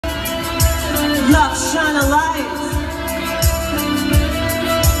Love, shine a light.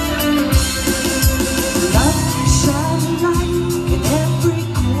 Love, shine a light in every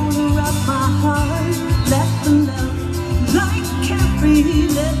corner of my heart. Let the love light carry,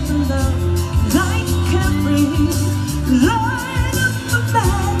 let the love light carry. Light up the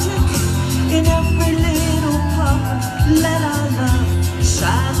magic in every little part. Let our love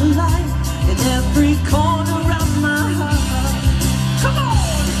shine a light in every corner of my heart. Come on!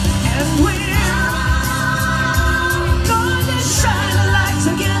 And we're gonna shine a light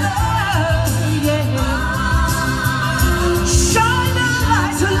together, yeah. Shine a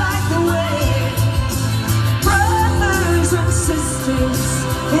light to light the way. Brothers and sisters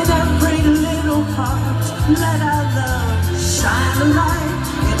in every little part. Let our love shine a light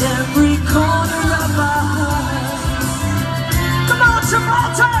in every corner of our heart. Come on,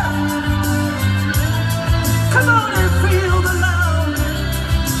 Gibraltar! Come on and feel the love.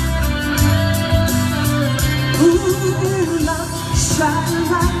 Ooh, love, shine a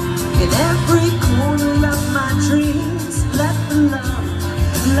light in every corner of my dreams. Let the love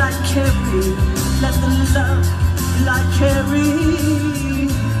light carry, let the love light carry.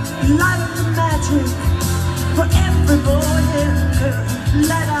 Light the magic for every boy and girl.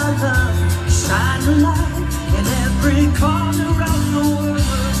 Let our love shine a light in every corner of the world.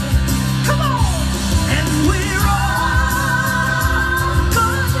 Come on! And we're all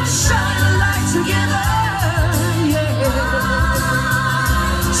gonna shine a light together, yeah.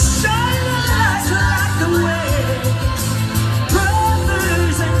 Shine a light to light the way.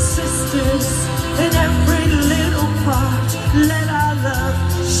 Brothers and sisters in every little part. Let our love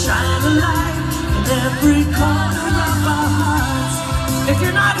shine a light in every corner of our hearts. If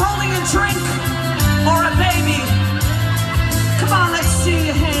you're not holding a drink or a baby, come on, let's see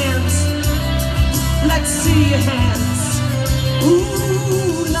your hands. Let's see your hands.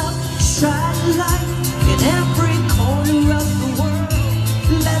 Ooh, love, shine a light in every corner of the world.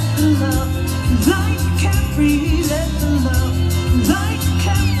 Let the love light carry, let the love light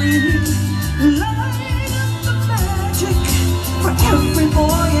carry. Light up the magic for every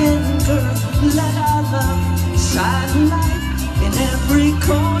boy and girl. Let our love shine a light in every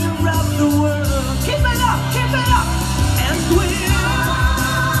corner of the world. Keep it up, keep it up. And we're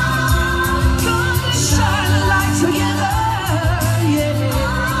gonna shine a light together, yeah.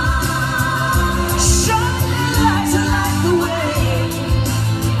 Shine a light to light the way.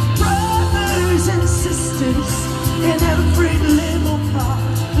 Brothers and sisters in every little part.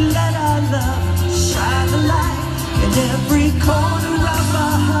 Let our love shine a light in every corner of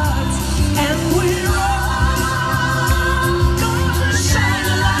our hearts. And we're all gonna shine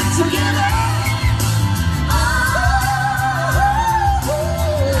a light together.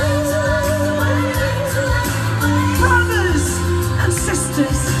 Brothers and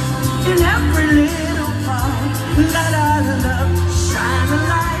sisters in every little part. Let our love shine a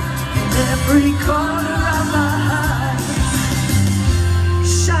light in every corner of our hearts.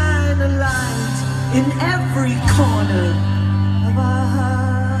 Shine a light in every corner